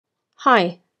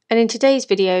Hi, and in today's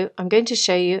video I'm going to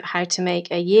show you how to make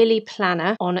a yearly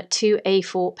planner on 2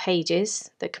 A4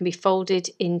 pages that can be folded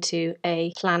into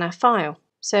a planner file.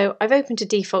 So I've opened a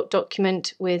default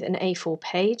document with an A4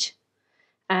 page,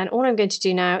 and all I'm going to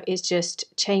do now is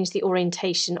just change the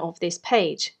orientation of this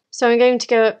page. So I'm going to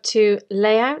go up to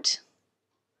Layout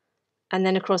and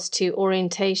then across to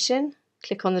Orientation,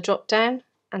 click on the drop down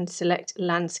and select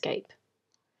Landscape.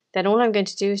 Then all I'm going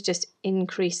to do is just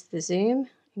increase the zoom,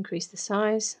 increase the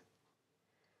size.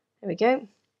 There we go.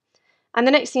 And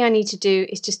the next thing I need to do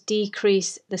is just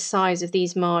decrease the size of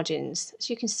these margins. As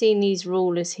you can see in these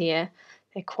rulers here,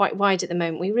 they're quite wide at the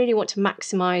moment. We really want to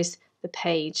maximize the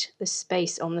page, the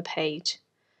space on the page.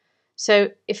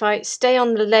 So if I stay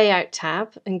on the Layout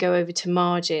tab and go over to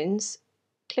Margins,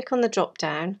 click on the drop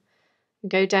down and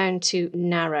go down to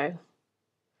Narrow.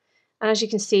 And as you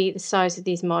can see, the size of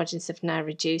these margins have now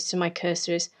reduced, so my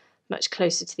cursor is much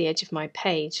closer to the edge of my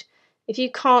page. If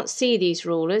you can't see these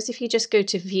rulers, if you just go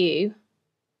to View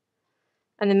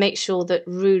and then make sure that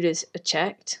rulers are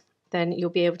checked, then you'll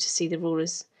be able to see the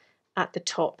rulers at the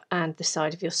top and the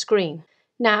side of your screen.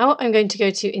 Now I'm going to go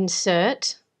to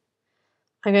Insert.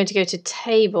 I'm going to go to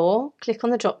Table, click on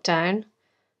the drop down,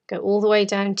 go all the way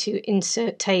down to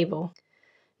Insert Table.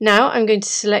 Now I'm going to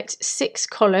select 6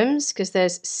 columns because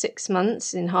there's 6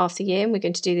 months in half the year, and we're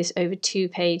going to do this over 2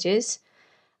 pages.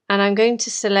 And I'm going to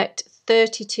select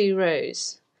 32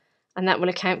 rows, and that will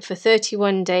account for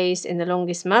 31 days in the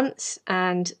longest months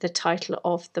and the title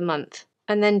of the month,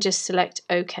 and then just select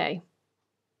OK.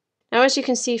 Now as you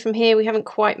can see from here, we haven't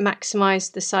quite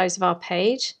maximized the size of our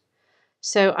page,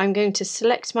 so I'm going to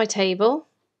select my table,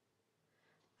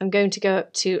 I'm going to go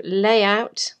up to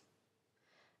Layout,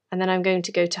 and then I'm going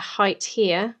to go to Height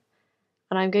here,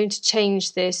 and I'm going to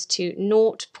change this to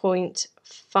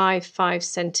 0.55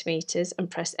 centimeters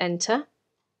and press Enter.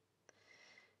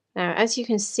 Now, as you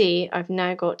can see, I've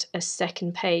now got a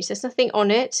second page. There's nothing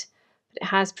on it, but it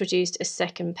has produced a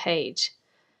second page.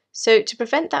 So to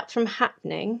prevent that from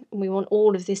happening, and we want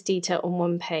all of this detail on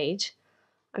one page,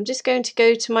 I'm just going to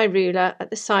go to my ruler at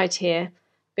the side here. I'm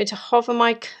going to hover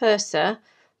my cursor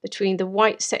between the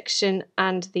white section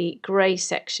and the grey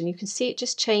section. You can see it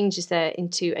just changes there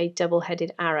into a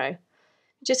double-headed arrow.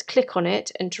 Just click on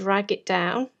it and drag it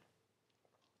down.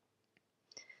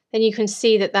 Then you can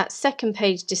see that that second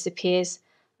page disappears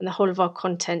and the whole of our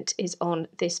content is on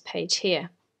this page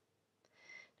here.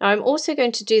 Now I'm also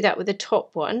going to do that with the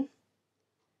top one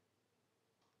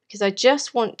because I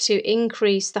just want to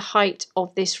increase the height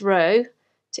of this row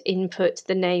to input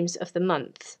the names of the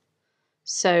month.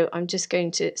 So I'm just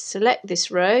going to select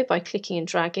this row by clicking and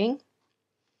dragging,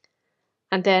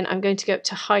 and then I'm going to go up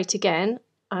to height again,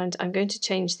 and I'm going to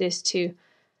change this to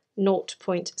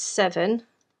 0.7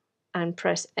 and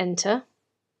press Enter.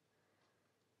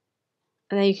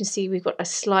 And there you can see we've got a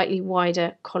slightly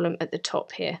wider column at the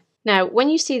top here. Now when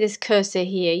you see this cursor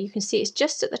here, you can see it's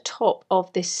just at the top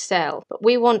of this cell, but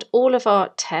we want all of our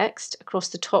text across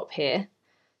the top here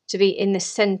to be in the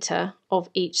center of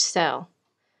each cell.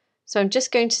 So I'm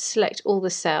just going to select all the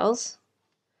cells.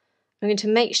 I'm going to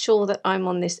make sure that I'm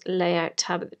on this Layout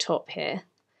tab at the top here,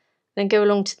 then go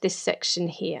along to this section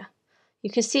here. You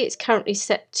can see it's currently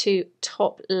set to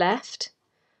top left.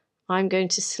 I'm going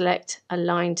to select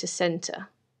Align to Center.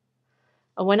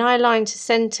 And when I align to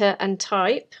center and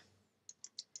type,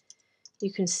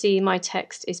 you can see my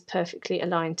text is perfectly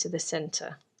aligned to the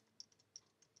center.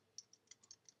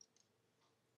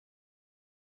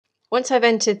 Once I've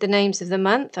entered the names of the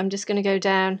month, I'm just going to go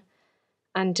down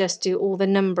and just do all the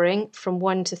numbering from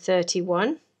 1 to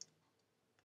 31.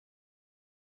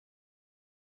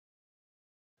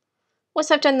 Once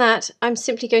I've done that, I'm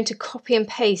simply going to copy and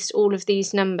paste all of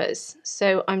these numbers.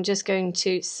 So I'm just going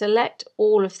to select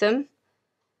all of them.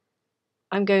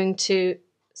 I'm going to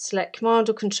select Command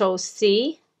or Control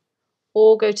C,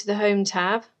 or go to the Home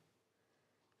tab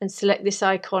and select this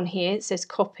icon here. It says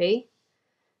Copy.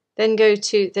 Then go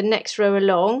to the next row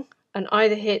along and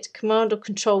either hit Command or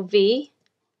Control V,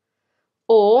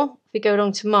 or if we go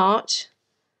along to March,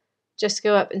 just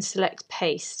go up and select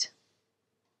Paste.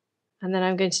 And then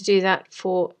I'm going to do that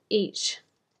for each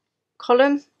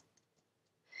column.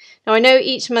 Now I know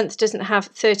each month doesn't have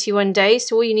 31 days,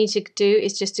 so all you need to do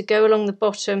is just to go along the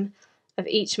bottom of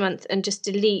each month and just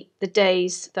delete the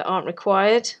days that aren't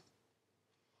required,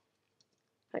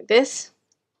 like this.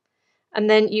 And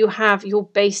then you have your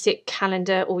basic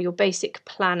calendar or your basic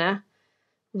planner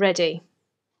ready.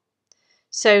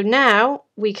 So now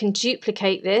we can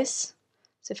duplicate this.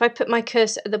 So if I put my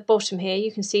cursor at the bottom here,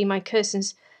 you can see my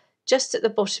cursor's just at the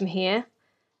bottom here.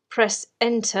 Press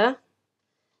Enter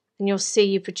and you'll see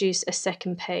you produce a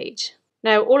second page.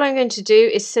 Now all I'm going to do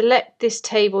is select this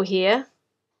table here,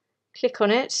 click on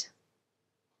it,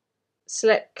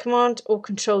 select Command or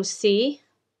Control C,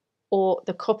 or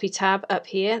the copy tab up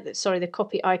here, the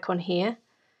copy icon here,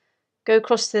 go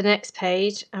across to the next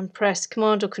page and press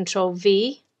Command or Control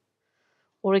V,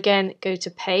 or again go to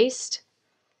paste,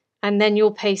 and then you'll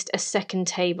paste a second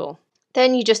table.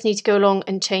 Then you just need to go along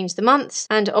and change the months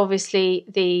and obviously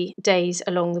the days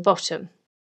along the bottom.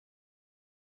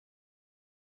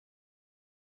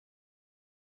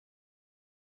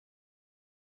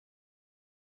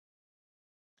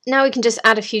 Now we can just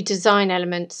add a few design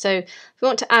elements. So if we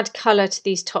want to add colour to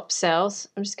these top cells,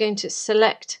 I'm just going to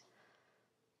select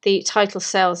the title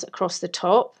cells across the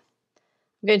top.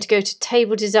 I'm going to go to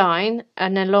Table Design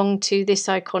and along to this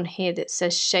icon here that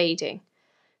says Shading.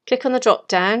 Click on the drop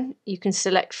down, you can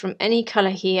select from any colour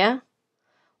here,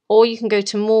 or you can go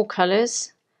to More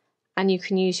Colours and you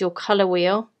can use your colour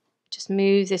wheel. Just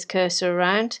move this cursor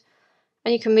around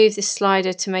and you can move this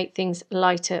slider to make things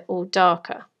lighter or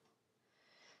darker.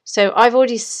 So I've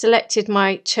already selected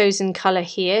my chosen colour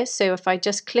here, so if I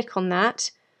just click on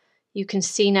that, you can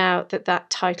see now that that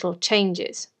title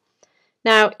changes.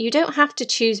 Now you don't have to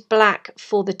choose black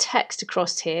for the text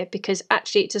across here because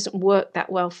actually it doesn't work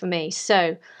that well for me.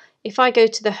 So if I go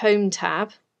to the Home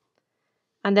tab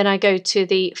and then I go to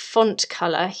the font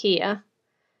colour here,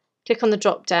 click on the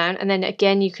drop down and then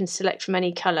again you can select from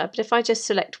any colour, but if I just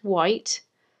select white,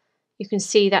 you can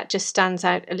see that just stands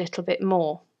out a little bit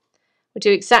more. We'll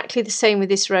do exactly the same with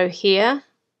this row here.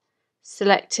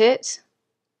 Select it,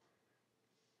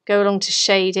 go along to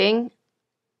shading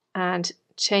and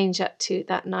change that to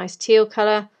that nice teal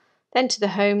colour, then to the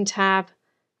Home tab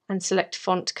and select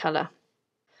font colour.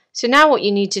 So now what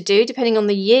you need to do, depending on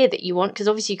the year that you want, because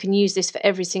obviously you can use this for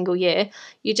every single year,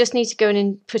 you just need to go in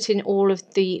and put in all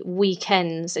of the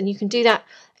weekends, and you can do that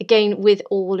again with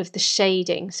all of the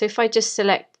shading. So if I just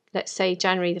select, let's say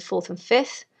January the 4th and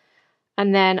 5th,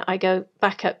 and then I go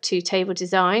back up to Table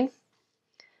Design and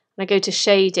I go to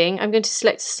Shading, I'm going to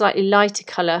select a slightly lighter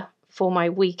colour for my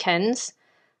weekends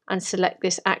and select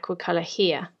this aqua colour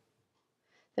here.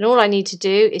 Then all I need to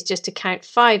do is just to count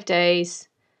 5 days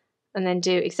and then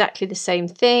do exactly the same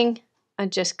thing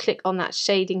and just click on that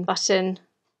shading button.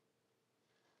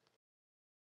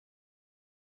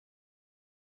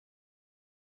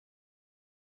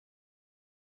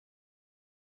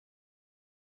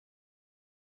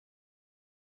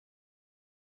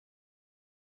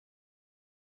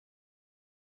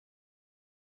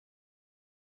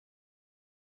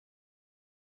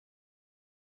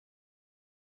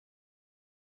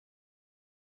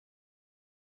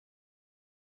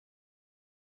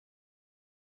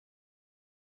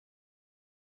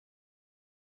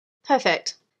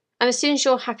 Perfect. And as soon as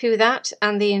you're happy with that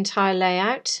and the entire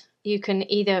layout, you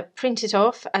can either print it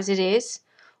off as it is,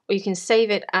 or you can save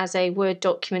it as a Word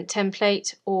document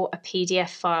template or a PDF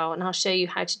file, and I'll show you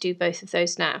how to do both of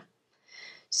those now.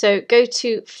 So go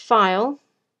to File,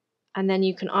 and then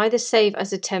you can either save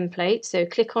as a template, so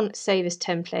click on Save as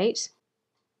Template,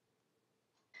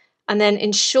 and then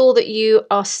ensure that you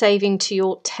are saving to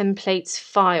your templates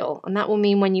file, and that will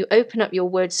mean when you open up your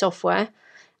Word software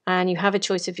and you have a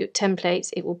choice of your templates,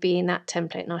 it will be in that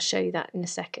template, and I'll show you that in a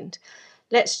second.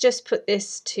 Let's just put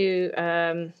this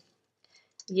to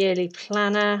yearly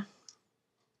planner.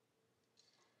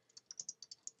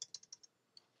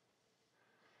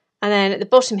 And then at the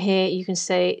bottom here, you can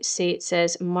see it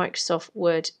says Microsoft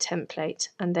Word template,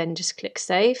 and then just click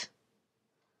Save.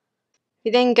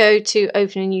 You then go to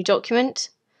Open a new document.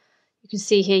 You can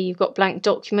see here you've got blank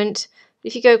document.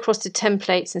 If you go across to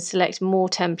Templates and select More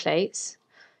Templates,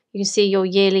 you can see your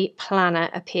yearly planner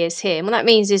appears here. And what that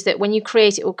means is that when you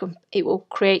create it, it will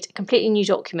create a completely new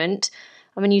document.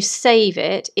 And when you save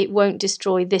it, it won't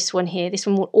destroy this one here. This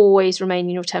one will always remain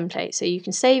in your template. So you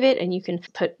can save it and you can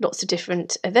put lots of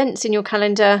different events in your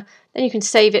calendar. Then you can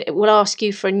save it. It will ask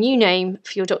you for a new name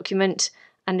for your document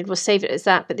and it will save it as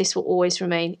that, but this will always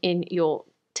remain in your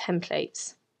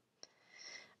templates.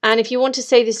 And if you want to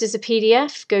save this as a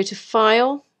PDF, go to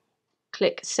File,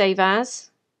 click Save As.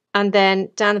 And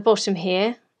then down the bottom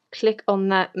here, click on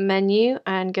that menu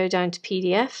and go down to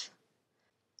PDF.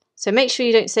 So make sure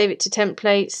you don't save it to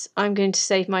templates. I'm going to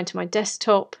save mine to my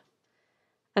desktop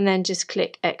and then just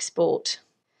click Export.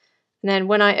 And then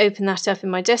when I open that up in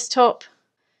my desktop,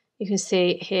 you can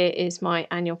see here is my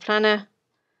annual planner.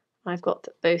 I've got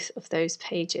both of those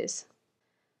pages.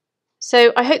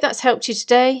 So I hope that's helped you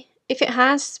today. If it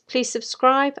has, please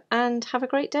subscribe and have a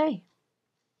great day.